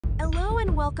Hello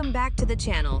and welcome back to the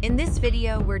channel. In this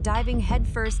video, we're diving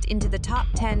headfirst into the top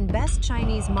 10 best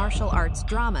Chinese martial arts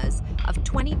dramas of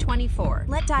 2024.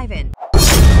 Let's dive in.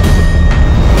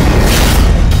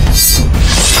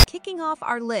 Kicking off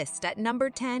our list at number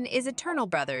 10 is Eternal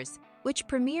Brothers, which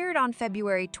premiered on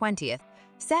February 20th.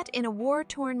 Set in a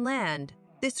war-torn land,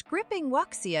 this gripping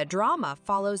wuxia drama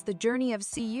follows the journey of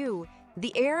Siyu,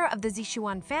 the heir of the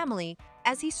Zishuan family,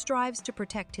 as he strives to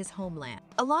protect his homeland.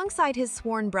 Alongside his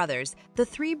sworn brothers, the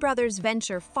three brothers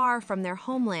venture far from their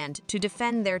homeland to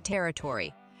defend their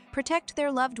territory, protect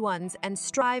their loved ones, and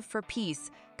strive for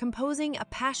peace, composing a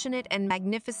passionate and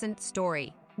magnificent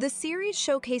story. The series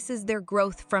showcases their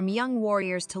growth from young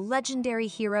warriors to legendary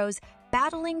heroes,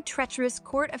 battling treacherous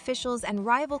court officials and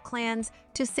rival clans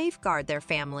to safeguard their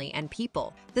family and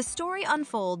people. The story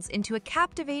unfolds into a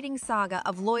captivating saga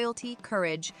of loyalty,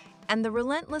 courage, and the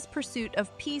relentless pursuit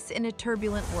of peace in a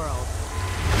turbulent world.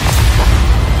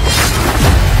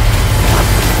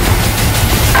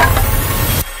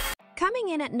 Coming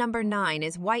in at number 9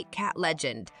 is White Cat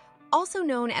Legend, also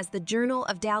known as the Journal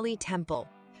of Dali Temple.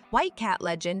 White Cat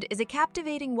Legend is a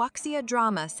captivating wuxia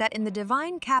drama set in the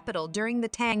divine capital during the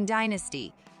Tang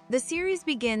dynasty. The series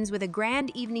begins with a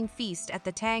grand evening feast at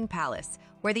the Tang Palace,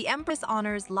 where the Empress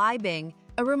honors Lai Bing,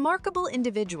 a remarkable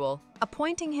individual,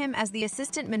 appointing him as the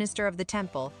assistant minister of the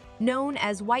temple, known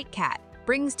as White Cat,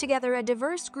 brings together a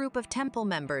diverse group of temple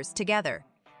members together.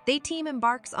 They team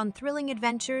embarks on thrilling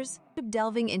adventures,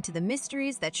 delving into the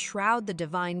mysteries that shroud the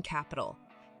divine capital.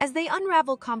 As they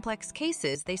unravel complex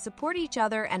cases, they support each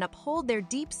other and uphold their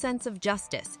deep sense of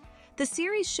justice. The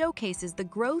series showcases the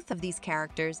growth of these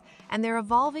characters and their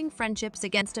evolving friendships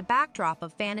against a backdrop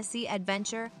of fantasy,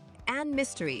 adventure, and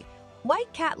mystery.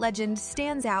 White Cat Legend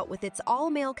stands out with its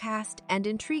all-male cast and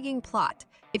intriguing plot.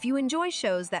 If you enjoy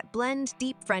shows that blend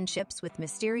deep friendships with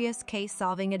mysterious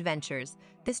case-solving adventures,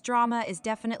 this drama is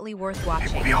definitely worth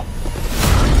watching.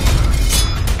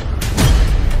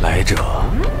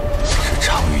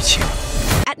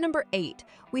 At number 8,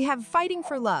 we have Fighting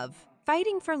for Love.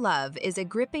 Fighting for Love is a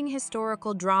gripping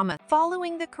historical drama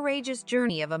following the courageous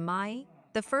journey of Amai,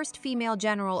 the first female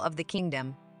general of the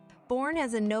kingdom. Born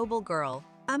as a noble girl,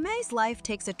 Amai's life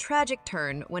takes a tragic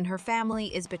turn when her family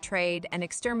is betrayed and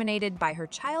exterminated by her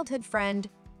childhood friend,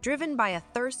 driven by a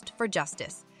thirst for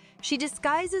justice. She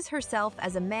disguises herself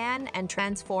as a man and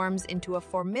transforms into a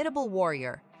formidable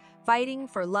warrior. Fighting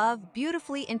for Love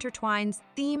beautifully intertwines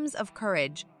themes of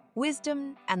courage,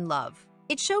 wisdom, and love.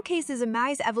 It showcases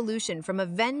Amai's evolution from a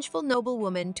vengeful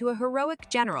noblewoman to a heroic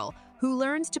general who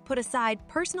learns to put aside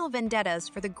personal vendettas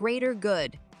for the greater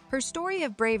good. Her story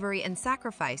of bravery and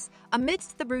sacrifice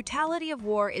amidst the brutality of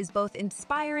war is both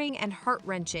inspiring and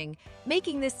heart-wrenching,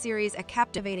 making this series a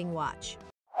captivating watch.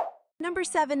 Number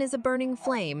 7 is A Burning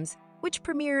Flames, which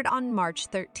premiered on March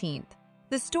 13th.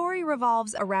 The story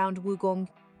revolves around Wugong,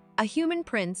 a human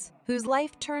prince whose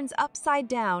life turns upside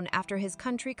down after his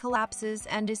country collapses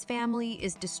and his family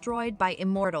is destroyed by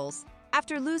immortals.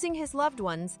 After losing his loved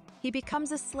ones, he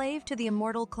becomes a slave to the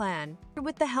immortal clan.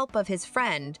 With the help of his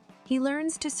friend, he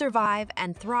learns to survive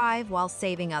and thrive while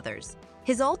saving others.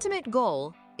 His ultimate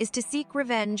goal is to seek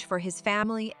revenge for his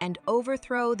family and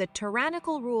overthrow the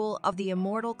tyrannical rule of the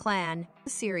immortal clan. The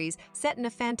series, set in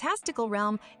a fantastical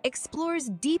realm, explores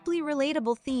deeply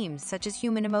relatable themes such as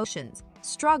human emotions,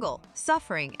 struggle,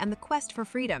 suffering, and the quest for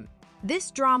freedom.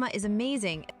 This drama is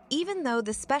amazing. Even though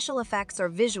the special effects or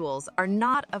visuals are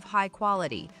not of high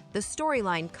quality, the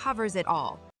storyline covers it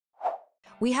all.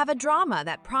 We have a drama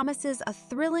that promises a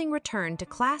thrilling return to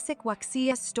classic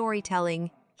wuxia storytelling,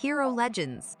 Hero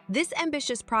Legends. This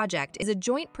ambitious project is a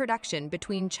joint production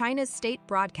between China's state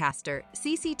broadcaster,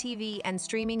 CCTV, and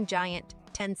streaming giant,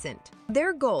 Tencent.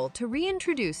 Their goal to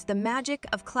reintroduce the magic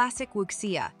of classic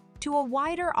wuxia to a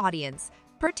wider audience,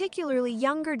 particularly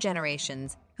younger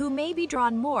generations, who may be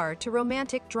drawn more to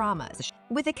romantic dramas.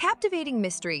 With a captivating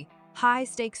mystery,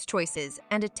 high-stakes choices,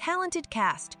 and a talented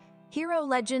cast, Hero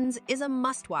Legends is a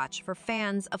must-watch for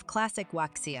fans of classic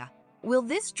wuxia. Will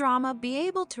this drama be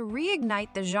able to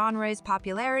reignite the genre's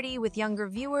popularity with younger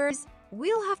viewers?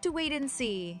 We'll have to wait and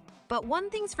see. But one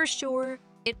thing's for sure,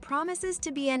 it promises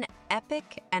to be an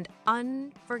epic and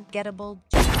unforgettable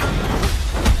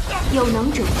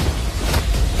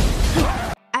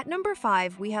At number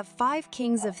 5, we have Five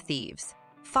Kings of Thieves.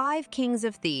 Five Kings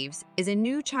of Thieves is a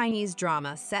new Chinese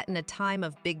drama set in a time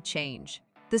of big change.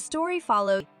 The story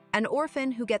follows an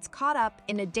orphan who gets caught up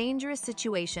in a dangerous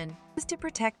situation to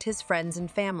protect his friends and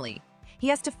family. He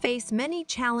has to face many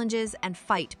challenges and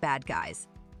fight bad guys.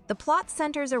 The plot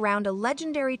centers around a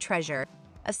legendary treasure,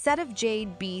 a set of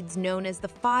jade beads known as the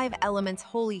 5 Elements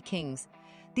Holy Kings.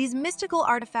 These mystical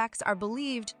artifacts are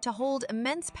believed to hold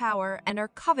immense power and are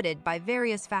coveted by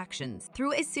various factions.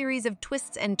 Through a series of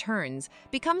twists and turns,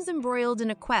 becomes embroiled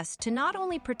in a quest to not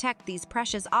only protect these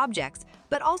precious objects,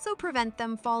 but also prevent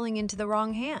them falling into the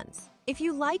wrong hands. If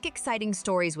you like exciting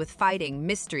stories with fighting,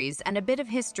 mysteries, and a bit of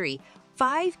history,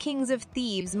 5 Kings of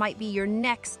Thieves might be your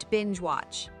next binge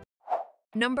watch.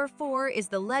 Number 4 is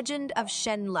The Legend of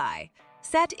SHEN.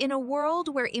 Set in a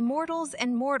world where immortals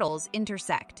and mortals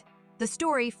intersect. The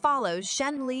story follows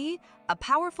Shen Li, a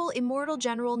powerful immortal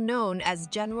general known as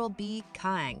General Bi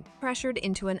Kang. Pressured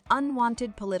into an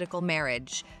unwanted political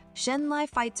marriage, Shen Li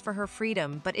fights for her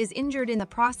freedom but is injured in the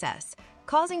process,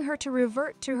 causing her to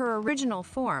revert to her original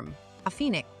form, a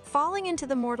phoenix. Falling into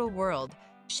the mortal world,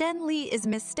 Shen Li is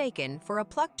mistaken for a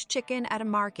plucked chicken at a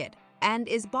market and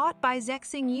is bought by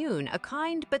Zexing Yun, a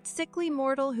kind but sickly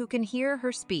mortal who can hear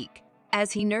her speak.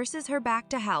 As he nurses her back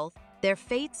to health, their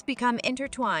fates become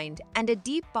intertwined and a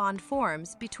deep bond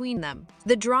forms between them.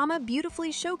 The drama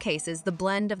beautifully showcases the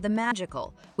blend of the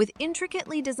magical, with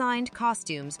intricately designed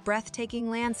costumes, breathtaking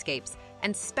landscapes,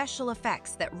 and special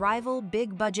effects that rival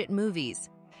big-budget movies.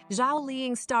 Zhao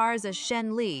Liang stars as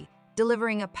Shen Li,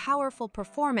 delivering a powerful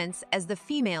performance as the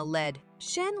female-led.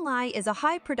 Shen Li is a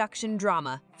high-production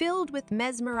drama filled with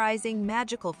mesmerizing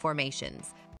magical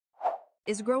formations.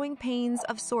 Is Growing Pains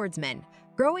of Swordsmen.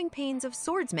 Growing Pains of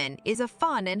Swordsmen is a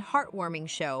fun and heartwarming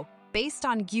show based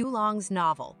on Gu Long's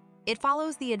novel. It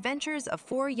follows the adventures of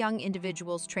 4 young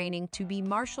individuals training to be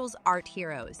martial art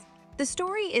heroes. The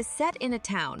story is set in a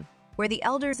town where the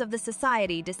elders of the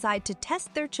society decide to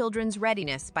test their children's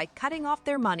readiness by cutting off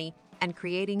their money and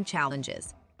creating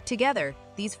challenges. Together,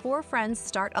 these 4 friends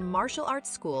start a martial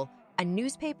arts school, a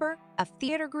newspaper, a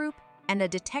theater group, and a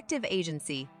detective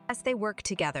agency. As they work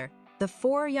together, the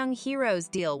 4 young heroes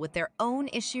deal with their own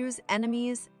issues,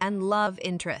 enemies, and love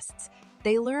interests.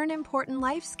 They learn important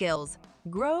life skills,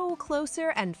 grow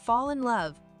closer, and fall in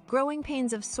love. Growing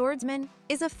Pains of Swordsmen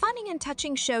is a funny and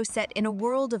touching show set in a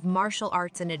world of martial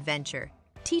arts and adventure,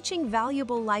 teaching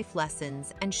valuable life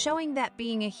lessons and showing that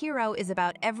being a hero is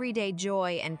about everyday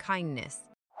joy and kindness.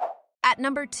 At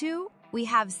number 2, we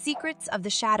have Secrets of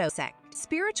the Shadow Sect.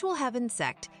 Spiritual Heaven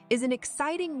Sect is an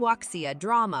exciting wuxia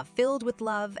drama filled with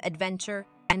love, adventure,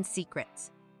 and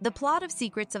secrets. The plot of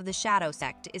Secrets of the Shadow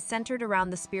Sect is centered around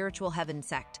the Spiritual Heaven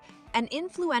Sect, an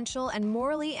influential and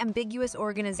morally ambiguous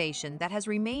organization that has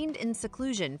remained in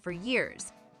seclusion for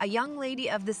years. A young lady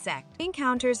of the sect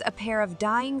encounters a pair of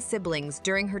dying siblings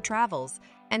during her travels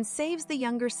and saves the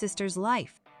younger sister's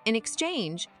life. In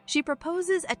exchange, she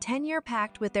proposes a 10-year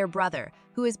pact with their brother,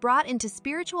 who is brought into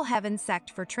Spiritual Heaven Sect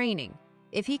for training.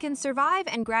 If he can survive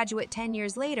and graduate 10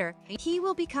 years later, he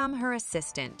will become her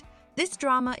assistant. This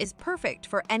drama is perfect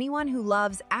for anyone who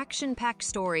loves action-packed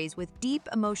stories with deep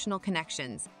emotional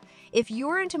connections. If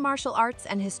you're into martial arts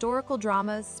and historical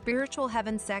dramas, Spiritual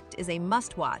Heaven Sect is a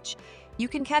must-watch. You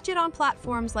can catch it on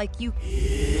platforms like you.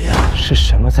 是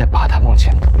什么在把它往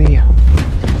前推呀？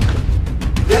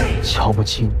瞧不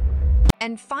清。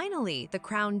 And finally, the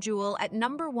crown jewel at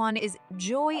number 1 is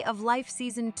Joy of Life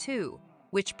Season 2,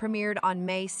 which premiered on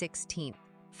May 16th.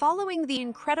 Following the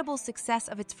incredible success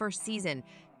of its first season,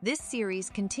 this series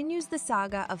continues the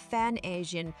saga of Fan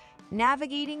Asian,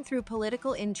 navigating through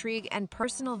political intrigue and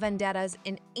personal vendettas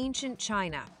in ancient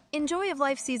China. In Joy of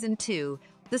Life Season 2,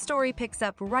 the story picks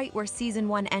up right where Season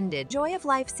 1 ended. Joy of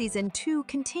Life Season 2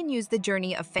 continues the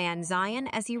journey of Fan Zion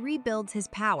as he rebuilds his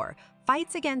power,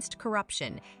 fights against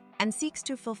corruption, and seeks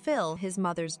to fulfill his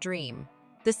mother's dream.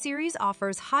 The series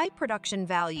offers high production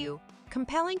value,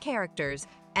 compelling characters,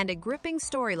 and a gripping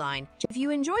storyline. If you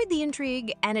enjoyed the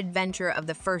intrigue and adventure of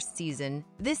the first season,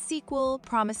 this sequel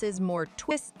promises more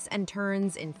twists and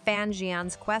turns in Fan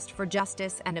Jian's quest for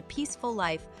justice and a peaceful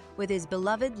life with his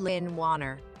beloved Lin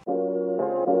Warner.